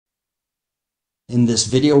In this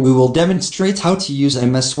video we will demonstrate how to use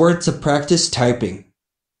MS Word to practice typing.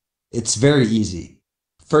 It's very easy.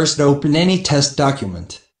 First, open any test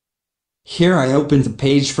document. Here I opened the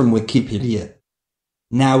page from Wikipedia.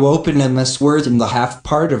 Now open MS Word in the half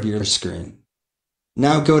part of your screen.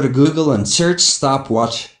 Now go to Google and search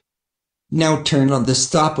stopwatch. Now turn on the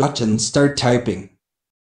stopwatch and start typing.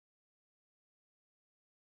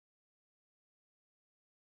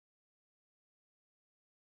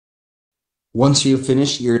 Once you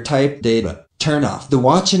finish your typed data, turn off the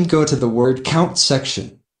watch and go to the word count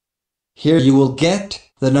section. Here you will get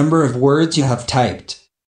the number of words you have typed.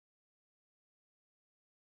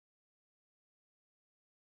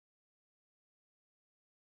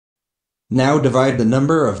 Now divide the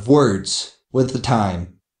number of words with the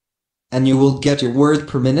time, and you will get your word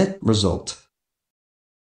per minute result.